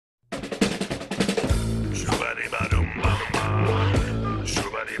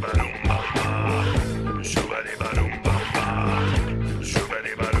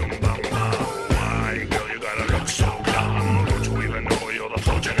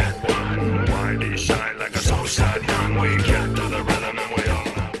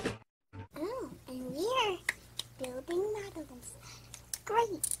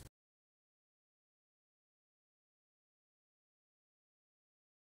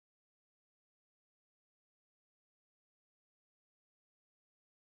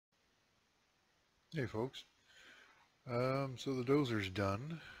Hey folks, so the dozer's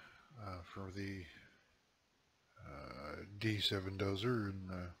done for the D7 dozer in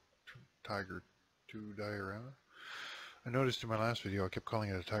Tiger 2 diorama. I noticed in my last video I kept calling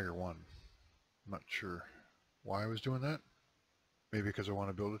it a Tiger 1. I'm not sure why I was doing that. Maybe because I want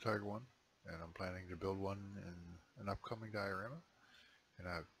to build a Tiger 1 and I'm planning to build one in an upcoming diorama and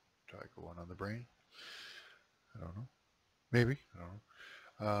I have Tiger 1 on the brain. I don't know. Maybe. I don't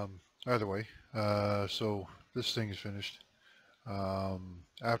know. Either way, so this thing is finished.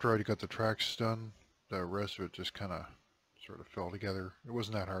 After I already got the tracks done, the rest of it just kind of sort of fell together. It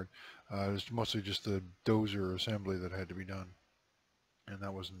wasn't that hard. It was mostly just the dozer assembly that had to be done, and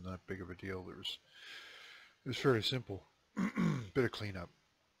that wasn't that big of a deal. It was fairly simple, bit of cleanup.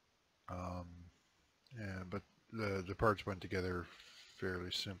 Um, yeah, but the parts went together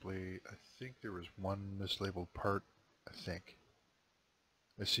fairly simply. I think there was one mislabeled part. I think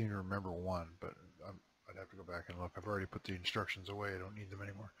I seem to remember one, but I'd have to go back and look. I've already put the instructions away. I don't need them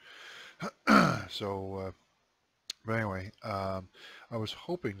anymore. So. But anyway, I was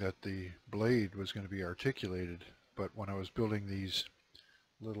hoping that the blade was going to be articulated, but when I was building these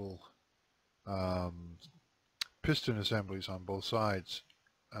little um, piston assemblies on both sides,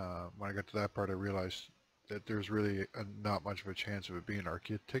 when I got to that part I realized that there's really not much of a chance of it being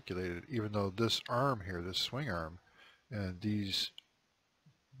articulated, even though this arm here, this swing arm, and these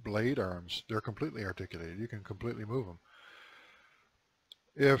blade arms, they're completely articulated. You can completely move them.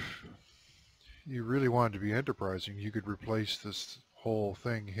 If you really wanted to be enterprising, you could replace this whole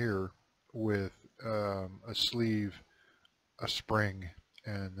thing here with a sleeve, a spring,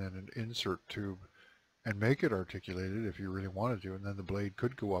 and then an insert tube, and make it articulated if you really wanted to, and then the blade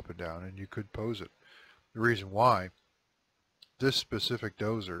could go up and down, and you could pose it. The reason why this specific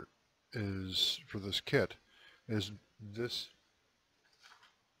dozer is for this kit is this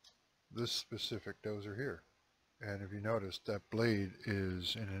specific dozer here. And if you notice, that blade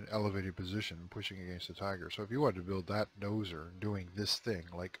is in an elevated position pushing against the Tiger. So if you wanted to build that dozer doing this thing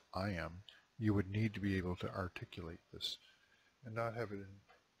like I am, you would need to be able to articulate this and not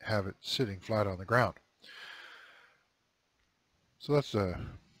have it sitting flat on the ground. So that's a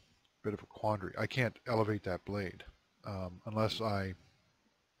bit of a quandary. I can't elevate that blade unless I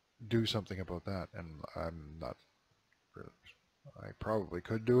do something about that, and I'm not really. I probably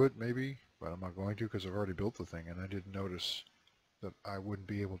could do it, maybe, but I'm not going to because I've already built the thing, and I didn't notice that I wouldn't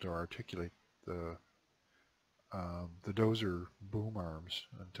be able to articulate the dozer boom arms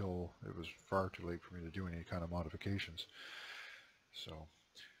until it was far too late for me to do any kind of modifications. So,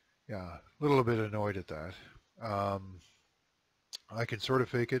 yeah, a little bit annoyed at that. Um, I can sort of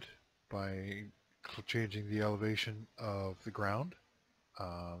fake it by changing the elevation of the ground.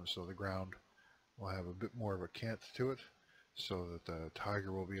 So the ground will have a bit more of a cant to it, so that the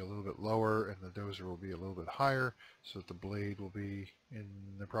Tiger will be a little bit lower and the dozer will be a little bit higher, so that the blade will be in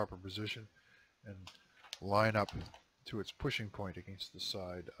the proper position and line up to its pushing point against the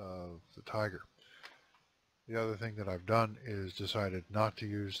side of the Tiger. The other thing that I've done is decided not to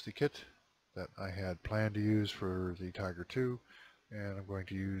use the kit that I had planned to use for the Tiger 2, and I'm going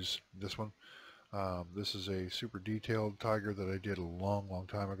to use this one. This is a super detailed Tiger that I did a long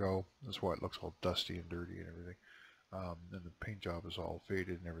time ago. That's why it looks all dusty and dirty and everything. And the paint job is all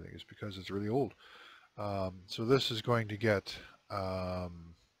faded and everything. It's because it's really old. So this is going to get a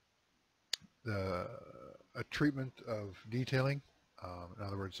treatment of detailing. In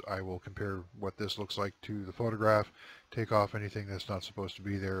other words, I will compare what this looks like to the photograph, take off anything that's not supposed to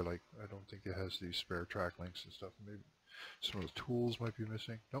be there, like I don't think it has these spare track links and stuff. Maybe some of the tools might be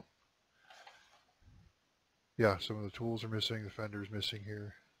missing. Nope. Yeah, some of the tools are missing. The fender's missing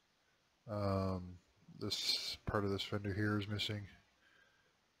here. This part of this fender here is missing.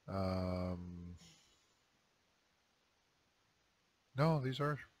 No, these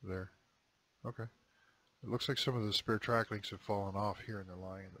are there. Okay. It looks like some of the spare track links have fallen off here and they're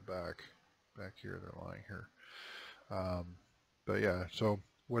lying in the back. Back here, they're lying here. But yeah, so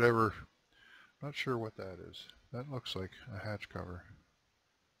whatever. Not sure what that is. That looks like a hatch cover.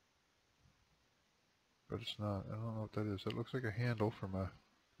 But it's not. I don't know what that is. That looks like a handle from a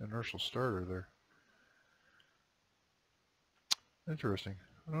inertial starter there. Interesting.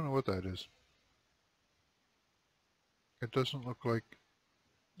 I don't know what that is. It doesn't look like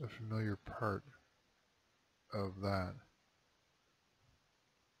a familiar part of that.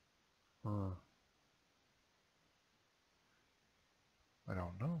 Huh. I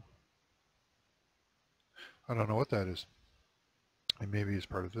don't know. I don't know what that is. And maybe it's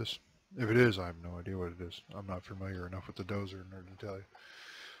part of this. If it is, I have no idea what it is. I'm not familiar enough with the dozer in order to tell you.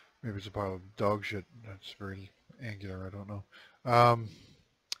 Maybe it's a pile of dog shit that's very angular. I don't know.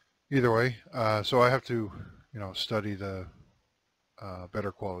 either way, so I have to, study the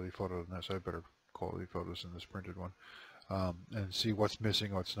better quality photo than this. I have better quality photos than this printed one, and see what's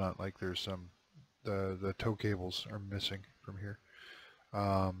missing, what's not. Like there's some, the tow cables are missing from here,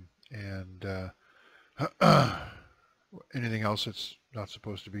 and anything else that's not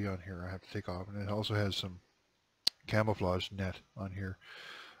supposed to be on here I have to take off. And it also has some camouflage net on here,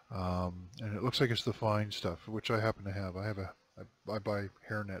 and it looks like it's the fine stuff, which I happen to have. I buy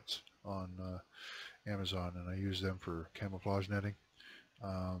hair nets on Amazon, and I use them for camouflage netting.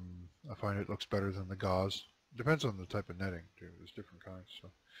 I find it looks better than the gauze. Depends on the type of netting too. There's different kinds.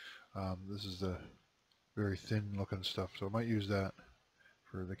 So this is the very thin looking stuff, so I might use that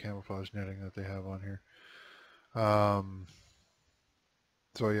for the camouflage netting that they have on here.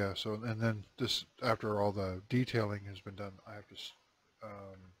 So yeah, and then this, after all the detailing has been done, I have to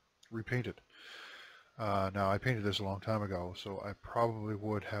repaint it. Now I painted this a long time ago, so I probably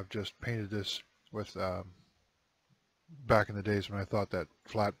would have just painted this with back in the days when I thought that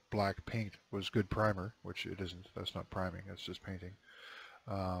flat black paint was good primer, which it isn't. That's not priming, that's just painting.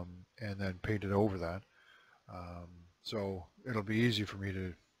 And then painted over that. So it'll be easy for me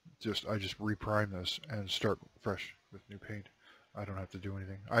to I just reprime this and start fresh with new paint. I don't have to do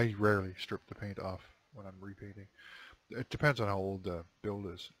anything. I rarely strip the paint off when I'm repainting. It depends on how old the build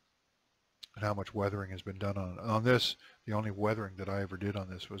is and how much weathering has been done on it. On this, the only weathering that I ever did on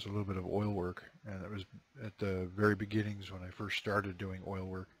this was a little bit of oil work, and it was at the very beginnings when I first started doing oil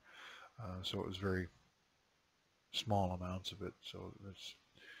work. So it was very small amounts of it, so it's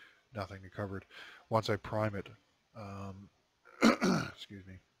nothing to cover it. Once I prime it, excuse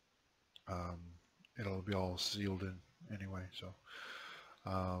me, it'll be all sealed in anyway, so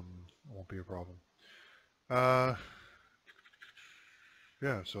it won't be a problem.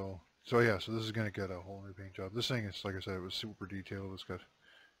 Yeah, so this is going to get a whole new paint job. This thing is, like I said, it was super detailed. It's got,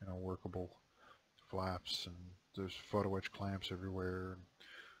 workable flaps, and there's photo etch clamps everywhere, and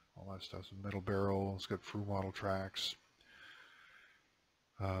all that stuff. It's a metal barrel. It's got full model tracks.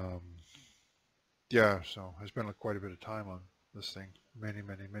 Yeah, so I spent quite a bit of time on this thing many,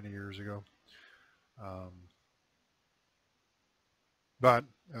 many, many years ago. But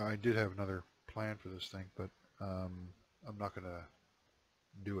I did have another plan for this thing, but I'm not going to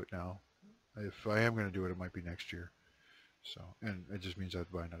do it now. If I am going to do it, it might be next year. So, and it just means I have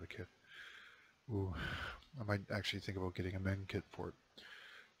to buy another kit. Ooh, I might actually think about getting a men kit for it.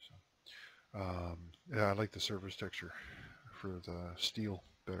 So, yeah, I like the surface texture for the steel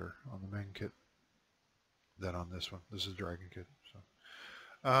better on the men kit than on this one. This is Dragon kit. So,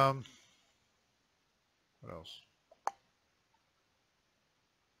 what else?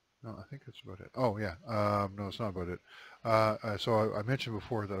 No, I think that's about it. Oh yeah, no, it's not about it. So I mentioned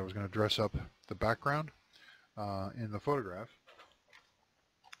before that I was going to dress up the background in the photograph.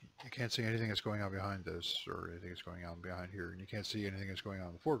 You can't see anything that's going on behind this, or anything that's going on behind here, and you can't see anything that's going on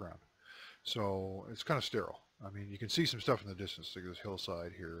in the foreground. So it's kind of sterile. I mean, you can see some stuff in the distance, like this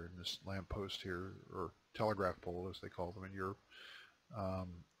hillside here, and this lamp post here, or telegraph pole as they call them in Europe.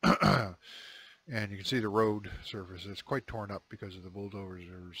 And you can see the road surface. It's quite torn up because of the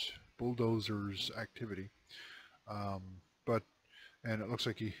bulldozers activity. And it looks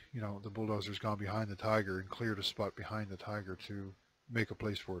like the bulldozer's gone behind the tiger and cleared a spot behind the tiger to make a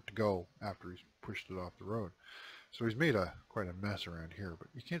place for it to go after he's pushed it off the road. So he's made quite a mess around here, but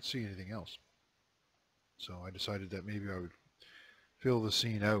you can't see anything else. So I decided that maybe I would fill the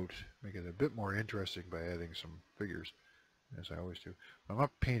scene out, make it a bit more interesting by adding some figures, as I always do. I'm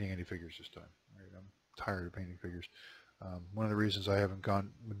not painting any figures this time. Right? I'm tired of painting figures. One of the reasons I haven't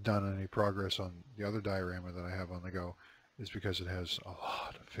done any progress on the other diorama that I have on the go is because it has a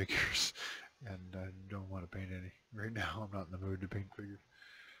lot of figures, and I don't want to paint any. Right now I'm not in the mood to paint figures.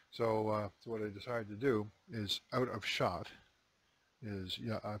 So, so what I decided to do is, out of shot,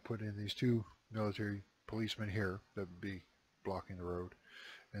 I put in these two military policemen here that would be blocking the road,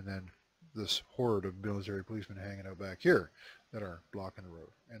 and then this horde of military policemen hanging out back here that are blocking the road,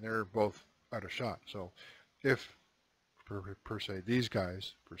 and they're both out of shot. So if per se these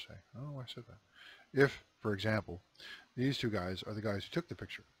guys, I don't know why I said that, if for example these two guys are the guys who took the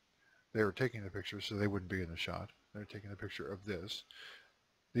picture, they were taking the picture so they wouldn't be in the shot. They're taking the picture of this.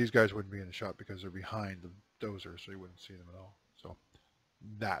 These guys wouldn't be in the shot because they're behind the dozer, so you wouldn't see them at all. So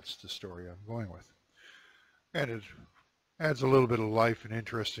that's the story I'm going with, and it adds a little bit of life and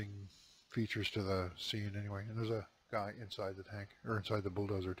interesting features to the scene anyway. And there's a guy inside the tank, or inside the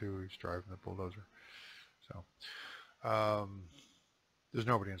bulldozer too. He's driving the bulldozer. So there's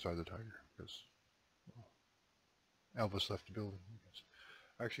nobody inside the tiger because Elvis left the building.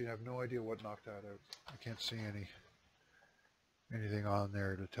 I actually have no idea what knocked that out. I can't see anything on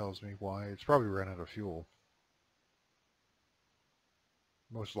there that tells me why. It's probably ran out of fuel.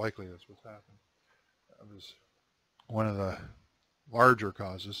 Most likely that's what's happened. That was one of the larger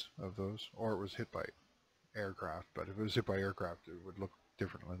causes of those, or it was hit by aircraft. But if it was hit by aircraft, it would look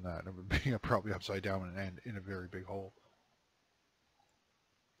different than that. It would be probably upside down and in a very big hole.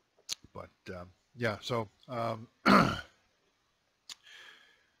 But yeah, so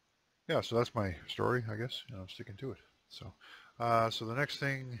yeah, so that's my story, I guess. I'm sticking to it. So, so the next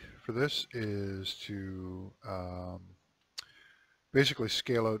thing for this is to basically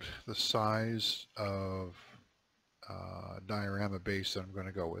scale out the size of diorama base that I'm going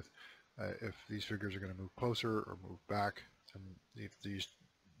to go with. If these figures are going to move closer or move back, and if these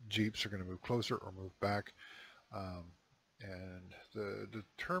Jeeps are going to move closer or move back. And the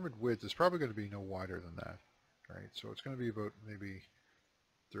determined width is probably going to be no wider than that, right? So it's going to be about maybe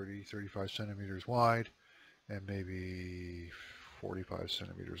 30, 35 centimeters wide and maybe 45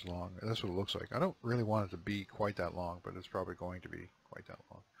 centimeters long. That's what it looks like. I don't really want it to be quite that long, but it's probably going to be quite that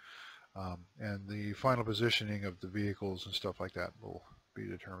long. And the final positioning of the vehicles and stuff like that will be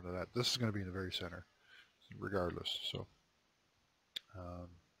determined by that. This is going to be in the very center, regardless. So,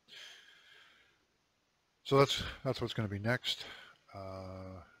 so that's what's going to be next,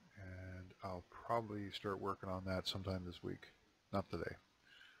 and I'll probably start working on that sometime this week. Not today.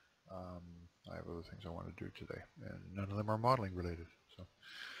 I have other things I want to do today, and none of them are modeling related. So,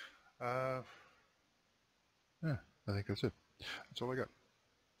 yeah, I think that's it. That's all I got.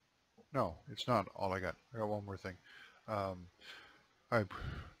 No, it's not all I got. I got one more thing. I've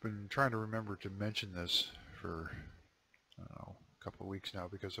been trying to remember to mention this for, I don't know, a couple of weeks now,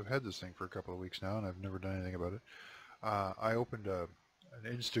 because I've had this thing for a couple of weeks now and I've never done anything about it. I opened an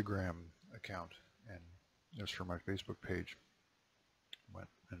Instagram account, and it was for my Facebook page,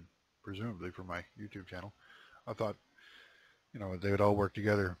 and presumably for my YouTube channel. I thought, you know, they would all work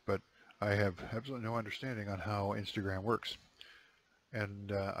together, but I have absolutely no understanding on how Instagram works.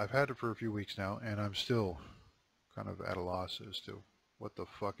 And I've had it for a few weeks now, and I'm still kind of at a loss as to what the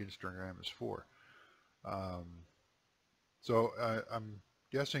fuck Instagram is for. So I'm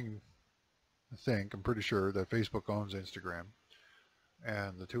guessing, I'm pretty sure that Facebook owns Instagram,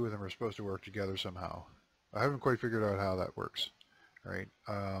 and the two of them are supposed to work together somehow. I haven't quite figured out how that works, right?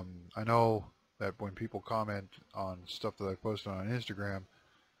 I know that when people comment on stuff that I posted on Instagram,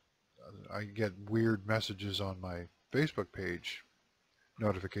 I get weird messages on my Facebook page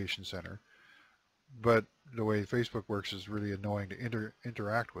notification center, but the way Facebook works is really annoying to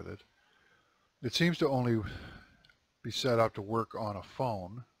interact with it. It seems to only be set up to work on a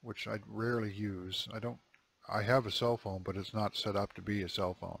phone, which I rarely use. I have a cell phone, but it's not set up to be a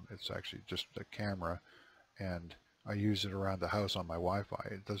cell phone. It's actually just a camera, and I use it around the house on my Wi-Fi.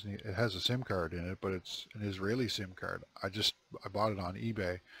 It has a SIM card in it, but it's an Israeli SIM card. I bought it on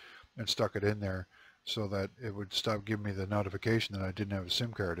eBay and stuck it in there so that it would stop giving me the notification that I didn't have a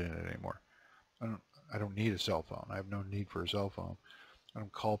SIM card in it anymore. I don't need a cell phone. I have no need for a cell phone. I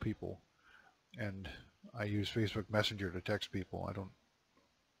don't call people, and I use Facebook Messenger to text people. I don't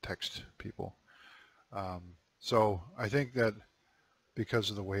text people. So I think that because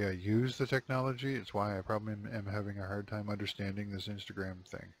of the way I use the technology, it's why I probably am having a hard time understanding this Instagram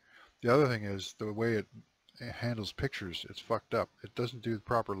thing. The other thing is the way it handles pictures. It's fucked up. It doesn't do the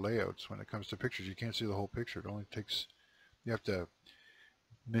proper layouts when it comes to pictures. You can't see the whole picture. It only takes, you have to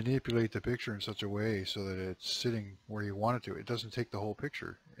manipulate the picture in such a way so that it's sitting where you want it to. It doesn't take the whole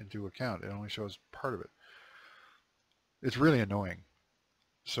picture into account. It only shows part of it. It's really annoying.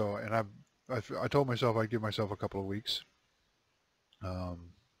 So, and I told myself I'd give myself a couple of weeks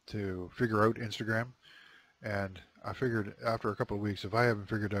to figure out Instagram, and I figured after a couple of weeks, if I haven't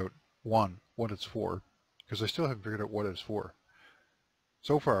figured out, one, what it's for, because I still haven't figured out what it's for.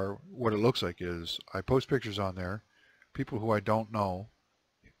 So far, what it looks like is I post pictures on there, people who I don't know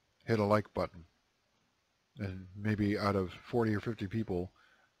hit a like button, and maybe out of 40 or 50 people,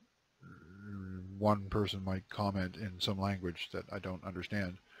 one person might comment in some language that I don't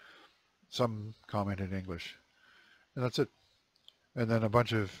understand. Some comment in English, and that's it. And then a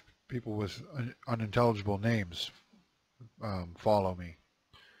bunch of people with unintelligible names follow me.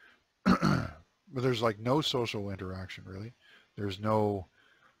 But there's like no social interaction, really. There's no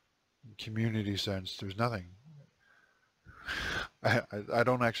community sense. There's nothing. I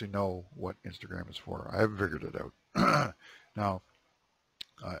don't actually know what Instagram is for. I haven't figured it out. Now,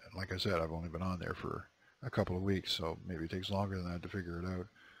 like I said, I've only been on there for a couple of weeks, so maybe it takes longer than that to figure it out.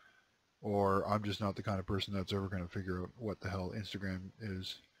 Or I'm just not the kind of person that's ever going to figure out what the hell Instagram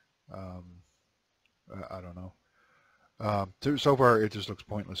is. I don't know. So far, it just looks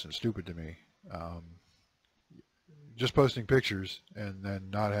pointless and stupid to me. just posting pictures and then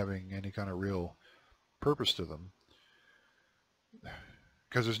not having any kind of real purpose to them,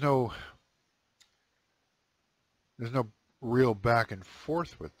 because there's no real back and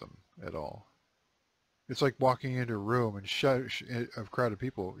forth with them at all. It's like walking into a room and a crowd of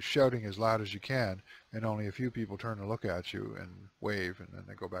people shouting as loud as you can, and only a few people turn to look at you and wave, and then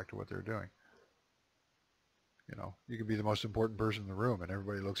they go back to what they're doing. You know, you can be the most important person in the room, and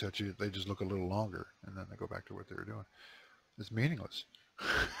everybody looks at you. They just look a little longer, and then they go back to what they were doing. It's meaningless.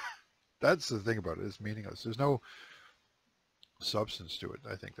 That's the thing about it. It's meaningless. There's no substance to it.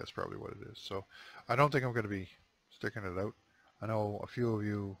 I think that's probably what it is. So I don't think I'm going to be sticking it out. I know a few of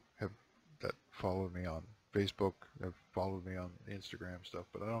you that followed me on Facebook have followed me on Instagram stuff,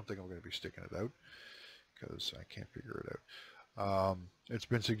 but I don't think I'm going to be sticking it out because I can't figure it out. It's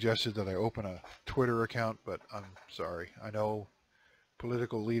been suggested that I open a Twitter account, but I'm sorry. I know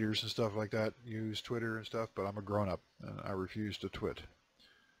political leaders and stuff like that use Twitter and stuff, but I'm a grown-up and I refuse to twit.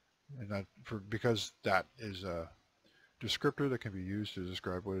 And because that is a descriptor that can be used to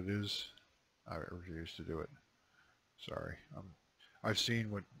describe what it is, I refuse to do it. Sorry. I've seen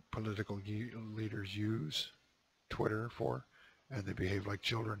what political leaders use Twitter for, and they behave like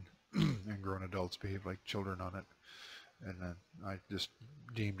children, and grown adults behave like children on it. And then I just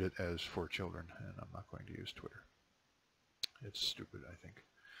deemed it as for children, and I'm not going to use Twitter. It's stupid, I think.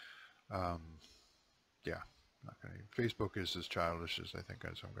 Yeah, not going to. Facebook is as childish as I think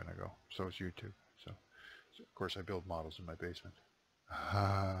as I'm going to go. So is YouTube. So of course, I build models in my basement.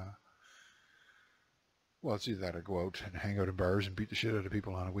 Well, it's either that or go out and hang out in bars and beat the shit out of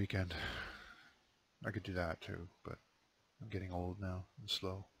people on a weekend. I could do that too, but I'm getting old now and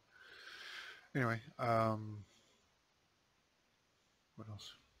slow. Anyway, what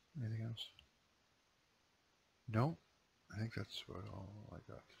else? Anything else? No? I think that's all I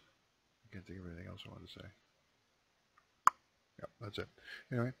got. I can't think of anything else I wanted to say. Yeah, that's it.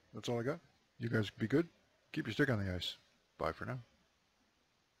 Anyway, that's all I got. You guys be good. Keep your stick on the ice. Bye for now.